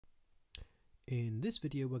In this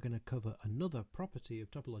video we're going to cover another property of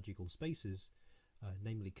topological spaces,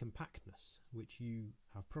 namely compactness, which you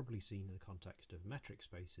have probably seen in the context of metric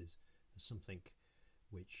spaces as something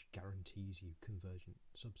which guarantees you convergent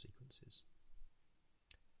subsequences.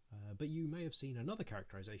 But you may have seen another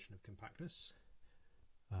characterization of compactness,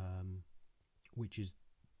 which is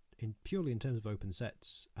purely in terms of open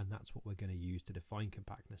sets, and that's what we're going to use to define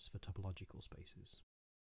compactness for topological spaces.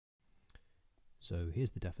 So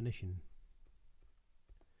here's the definition.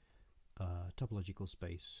 Topological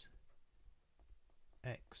space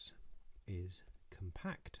X is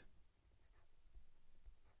compact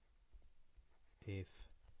if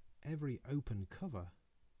every open cover,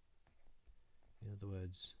 in other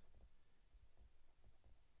words,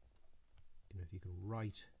 if you can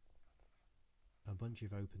write a bunch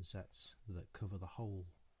of open sets that cover the whole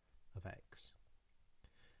of X,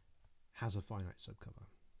 has a finite subcover.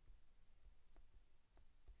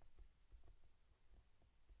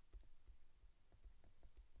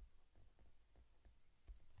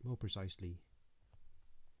 More precisely,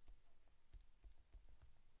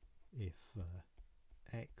 if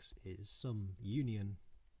X is some union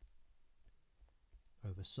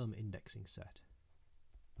over some indexing set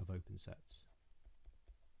of open sets,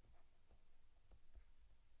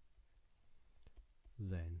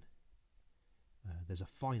 then there's a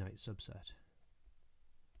finite subset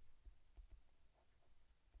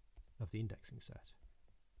of the indexing set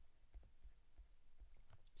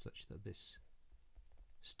such that this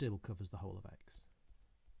still covers the whole of X.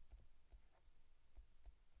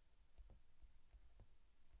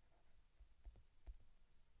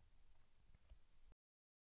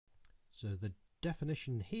 So the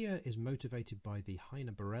definition here is motivated by the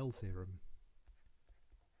heine-borel theorem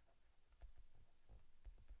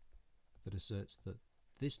that asserts that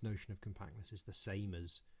this notion of compactness is the same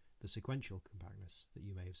as the sequential compactness that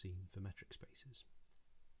you may have seen for metric spaces.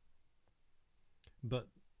 But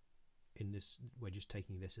in this, we're just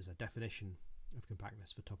taking this as a definition of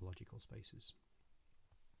compactness for topological spaces.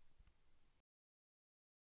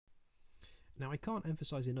 Now, I can't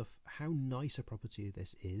emphasize enough how nice a property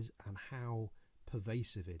this is and how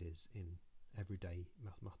pervasive it is in everyday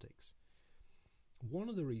mathematics. One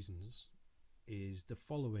of the reasons is the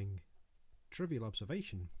following trivial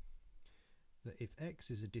observation, that if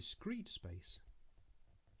X is a discrete space,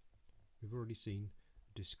 we've already seen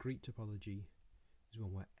discrete topology is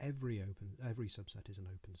one where every subset is an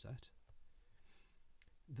open set,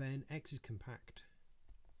 then X is compact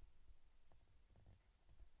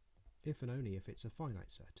if and only if it's a finite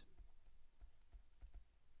set.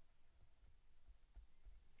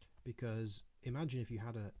 Because imagine if you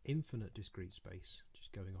had an infinite discrete space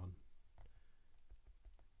just going on,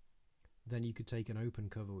 then you could take an open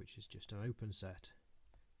cover which is just an open set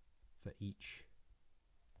for each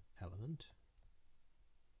element,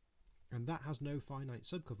 and that has no finite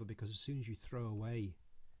subcover, because as soon as you throw away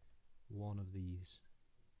one of these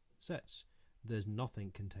sets, there's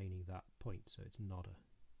nothing containing that point, so it's not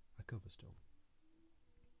a cover still.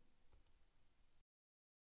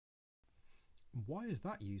 Why is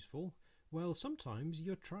that useful? Well, sometimes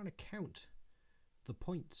you're trying to count the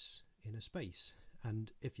points in a space,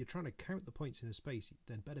 and if you're trying to count the points in a space,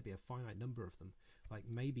 there better be a finite number of them. Like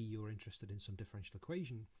maybe you're interested in some differential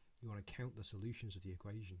equation, you want to count the solutions of the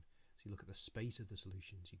equation. So you look at the space of the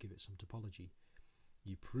solutions, you give it some topology,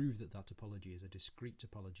 you prove that that topology is a discrete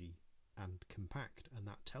topology and compact, and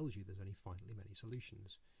that tells you there's only finitely many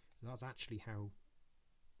solutions. So that's actually how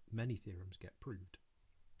many theorems get proved.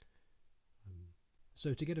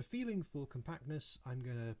 So to get a feeling for compactness, I'm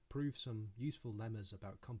going to prove some useful lemmas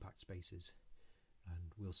about compact spaces,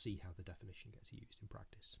 and we'll see how the definition gets used in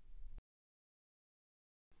practice.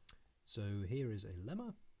 So here is a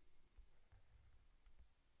lemma.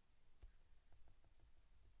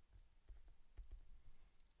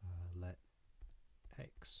 Let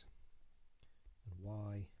X and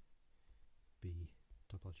Y be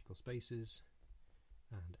topological spaces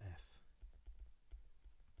and F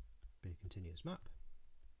be a continuous map.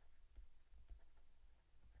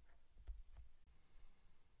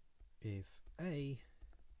 If A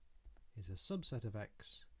is a subset of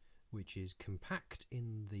X which is compact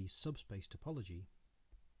in the subspace topology,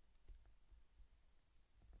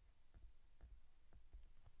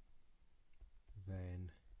 then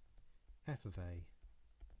F of A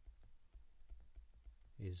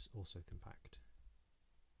is also compact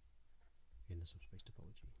in the subspace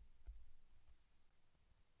topology.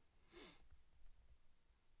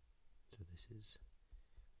 So this is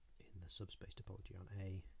in the subspace topology on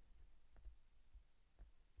A,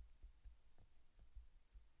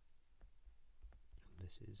 and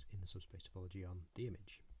this is in the subspace topology on the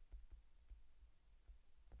image.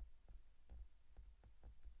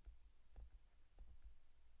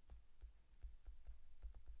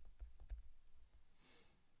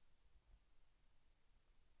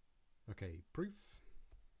 Okay, proof.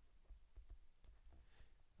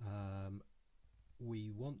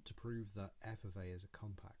 We want to prove that f of a is a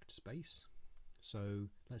compact space, so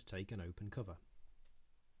let's take an open cover.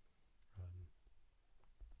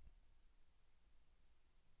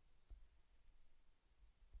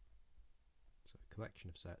 So a collection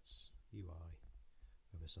of sets ui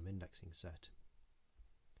over some indexing set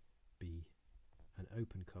be an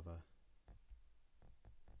open cover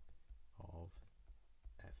of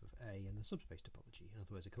f of a in the subspace topology. In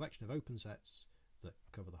other words, a collection of open sets that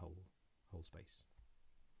cover the whole space.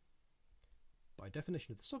 By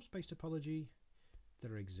definition of the subspace topology,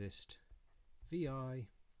 there exist VI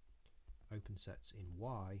open sets in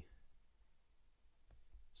Y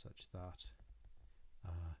such that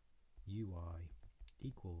UI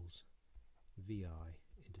equals VI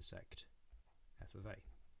intersect f of a.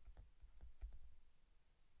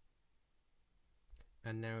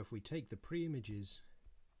 And now if we take the pre-images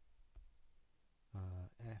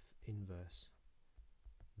f inverse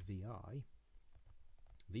VI,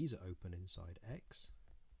 these are open inside X,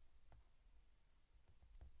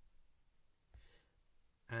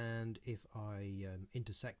 and if I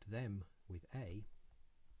intersect them with A,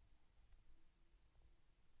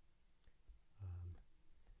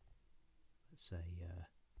 let's say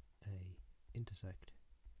A intersect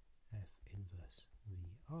f inverse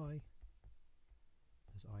VI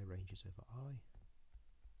as I ranges over I,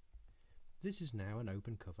 this is now an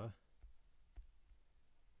open cover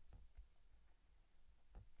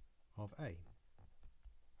of A.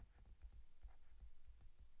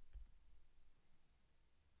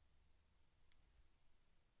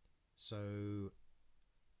 So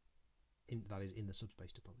that is in the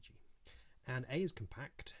subspace topology. And A is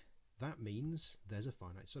compact. That means there's a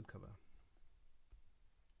finite subcover.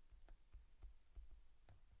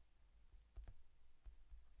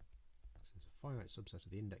 So there's a finite subset of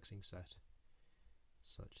the indexing set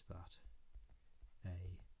such that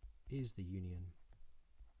A is the union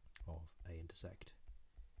of A intersect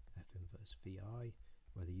f inverse VI,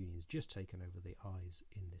 where the union is just taken over the i's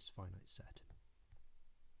in this finite set.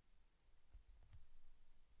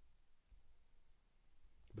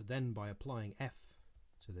 But then by applying f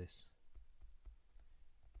to this,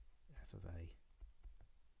 f of A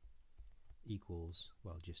equals,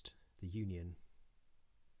 well, just the union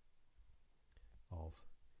of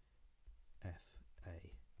fa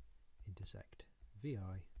intersect vi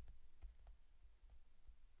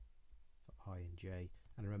for I and j,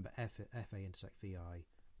 and remember fa intersect vi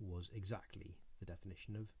was exactly the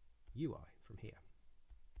definition of ui from here.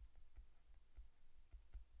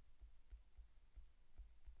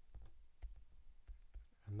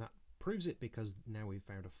 And that proves it because now we've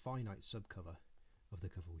found a finite subcover of the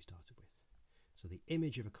cover we started with. So the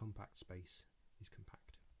image of a compact space is compact.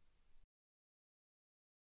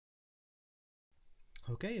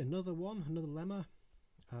 Okay, another lemma.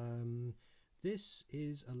 This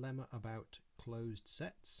is a lemma about closed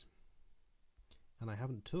sets. And I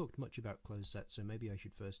haven't talked much about closed sets, so maybe I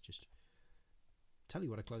should first just tell you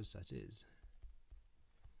what a closed set is.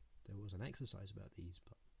 There was an exercise about these,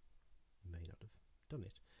 but I may not have done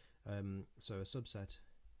it. So a subset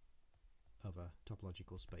of a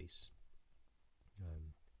topological space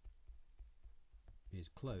is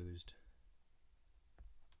closed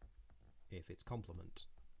if its complement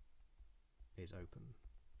is open.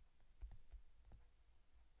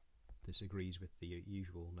 This agrees with the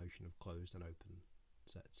usual notion of closed and open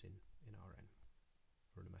sets in Rn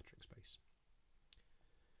for a metric space.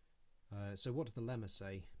 So what does the lemma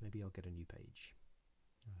say? Maybe I'll get a new page.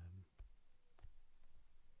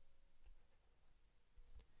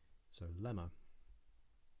 So lemma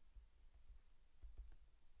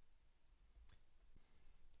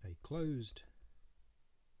a closed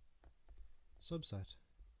subset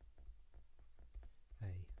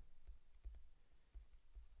A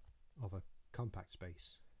of a compact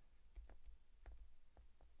space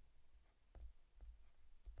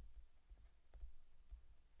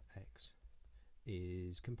X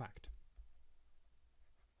is compact.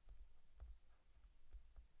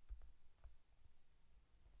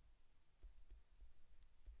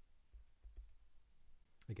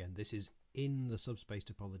 Again, this is in the subspace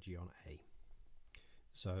topology on A.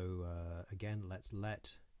 So again, let's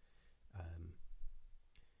let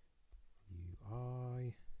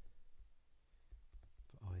ui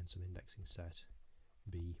for I and some indexing set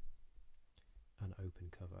be an open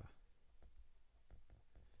cover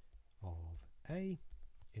of A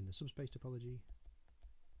in the subspace topology.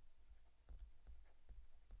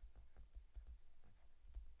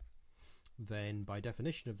 Then by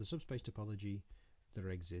definition of the subspace topology, there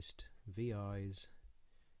exist VI's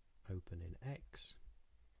open in X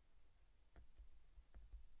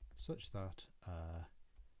such that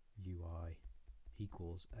ui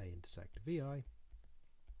equals a intersect vi.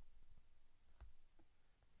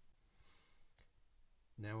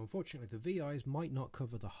 Now unfortunately the vi's might not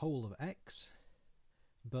cover the whole of X,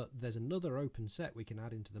 but there's another open set we can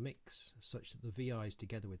add into the mix such that the vi's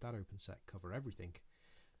together with that open set cover everything,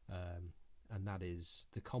 and that is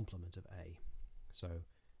the complement of A. So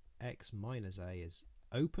X minus A is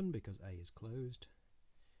open because A is closed,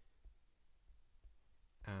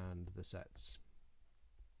 and the sets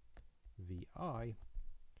vi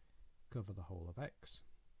cover the whole of X,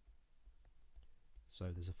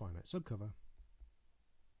 so there's a finite subcover.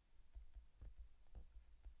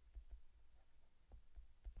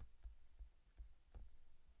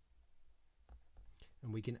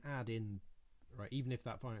 And we can add in, right, even if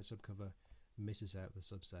that finite subcover misses out the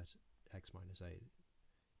subset X minus A,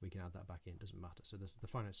 we can add that back in, doesn't matter. So the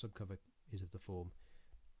finite subcover is of the form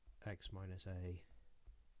X minus A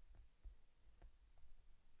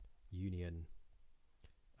union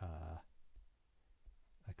a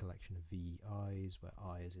collection of vi's where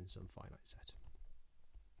I is in some finite set.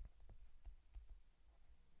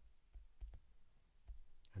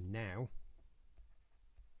 And now,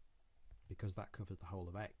 because that covers the whole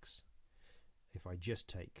of X, if I just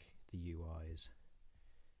take the ui's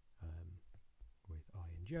with I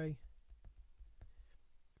and j,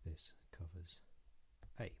 this covers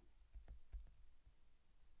A.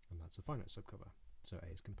 And that's a finite subcover, so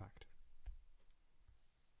A is compact.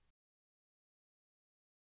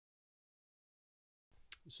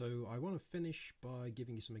 So I want to finish by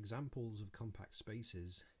giving you some examples of compact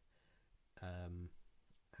spaces,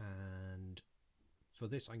 and for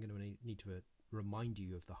this I'm going to need to remind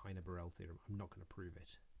you of the heine-borel theorem. I'm not going to prove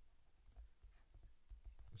it.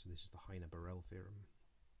 So this is the heine-borel theorem.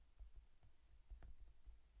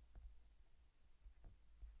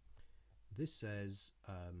 This says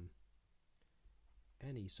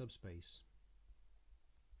any subspace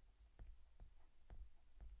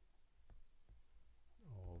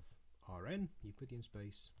of Rn, Euclidean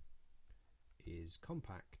space, is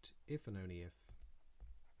compact if and only if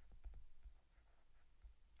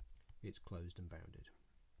it's closed and bounded.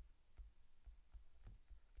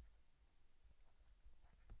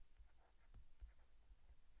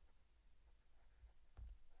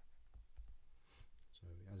 So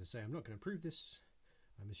as I say, I'm not going to prove this.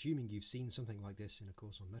 I'm assuming you've seen something like this in a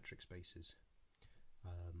course on metric spaces.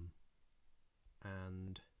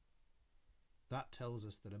 And that tells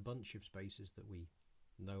us that a bunch of spaces that we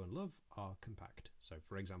know and love are compact. So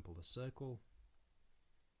for example, the circle,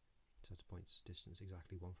 set of points distance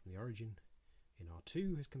exactly 1 from the origin, in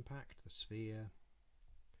R2 is compact. The sphere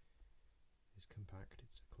is compact,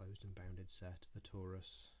 it's a closed and bounded set. The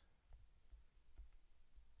torus,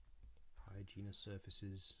 hygenus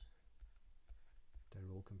surfaces,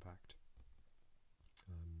 they're all compact.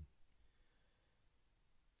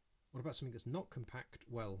 What about something that's not compact?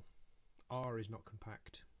 Well, R is not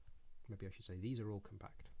compact. Maybe I should say these are all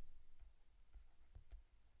compact.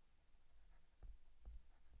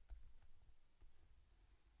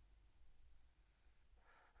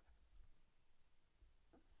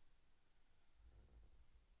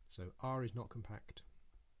 So R is not compact.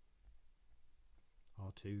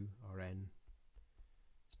 R2, Rn,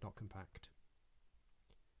 it's not compact.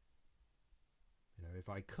 You know, if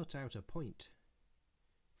I cut out a point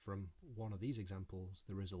from one of these examples,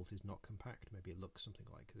 the result is not compact. Maybe it looks something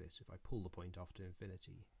like this. If I pull the point off to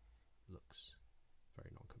infinity, it looks very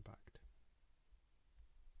non-compact.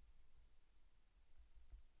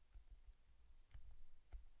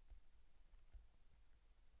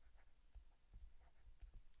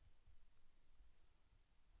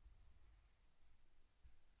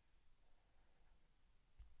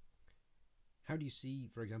 How do you see,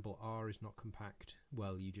 for example, R is not compact?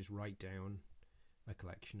 Well, you just write down a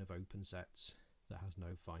collection of open sets that has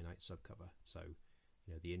no finite subcover. So,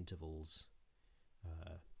 you know, the intervals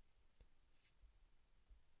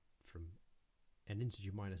from an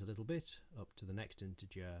integer minus a little bit up to the next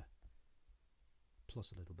integer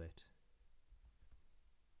plus a little bit.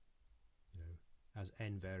 You know, as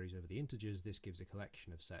n varies over the integers, this gives a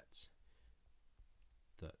collection of sets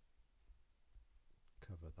that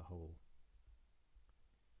cover the whole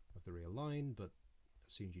of the real line, but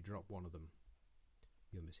as soon as you drop one of them,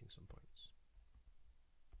 you're missing some points.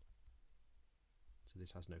 So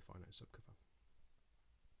this has no finite subcover.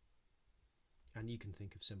 And you can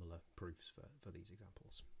think of similar proofs for these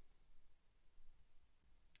examples.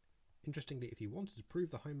 Interestingly, if you wanted to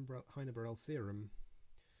prove the heine-borel theorem,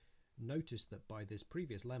 notice that by this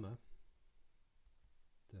previous lemma,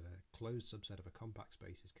 that a closed subset of a compact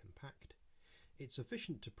space is compact, it's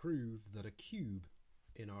sufficient to prove that a cube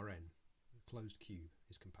in Rn, a closed cube,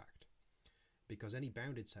 is compact, because any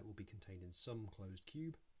bounded set will be contained in some closed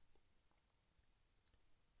cube,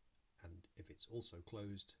 and if it's also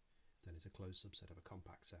closed, then it's a closed subset of a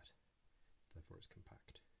compact set, therefore it's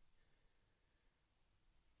compact.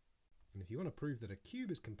 And if you want to prove that a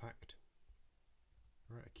cube is compact,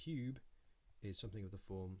 right, a cube is something of the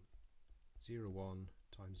form 0, 1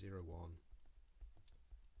 times 0, 1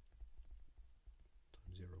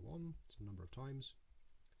 times 0, 1, it's a number of times,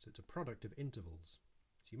 so it's a product of intervals.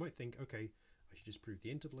 So you might think, okay, I should just prove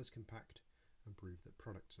the interval is compact and prove that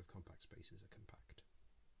products of compact spaces are compact.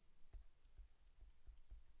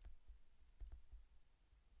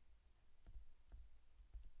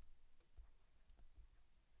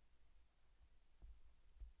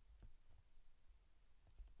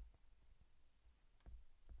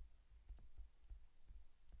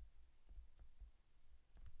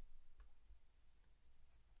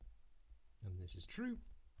 And this is true.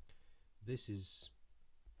 This is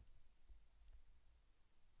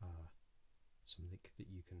something that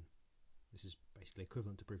you can, this is basically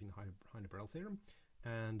equivalent to proving the heine-borel theorem,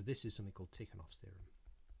 and this is something called Tikhonov's theorem.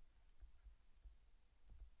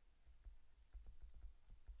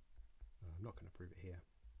 I'm not going to prove it here.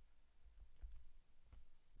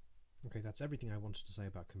 Okay, that's everything I wanted to say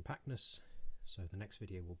about compactness, so the next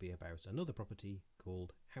video will be about another property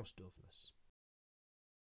called Hausdorffness.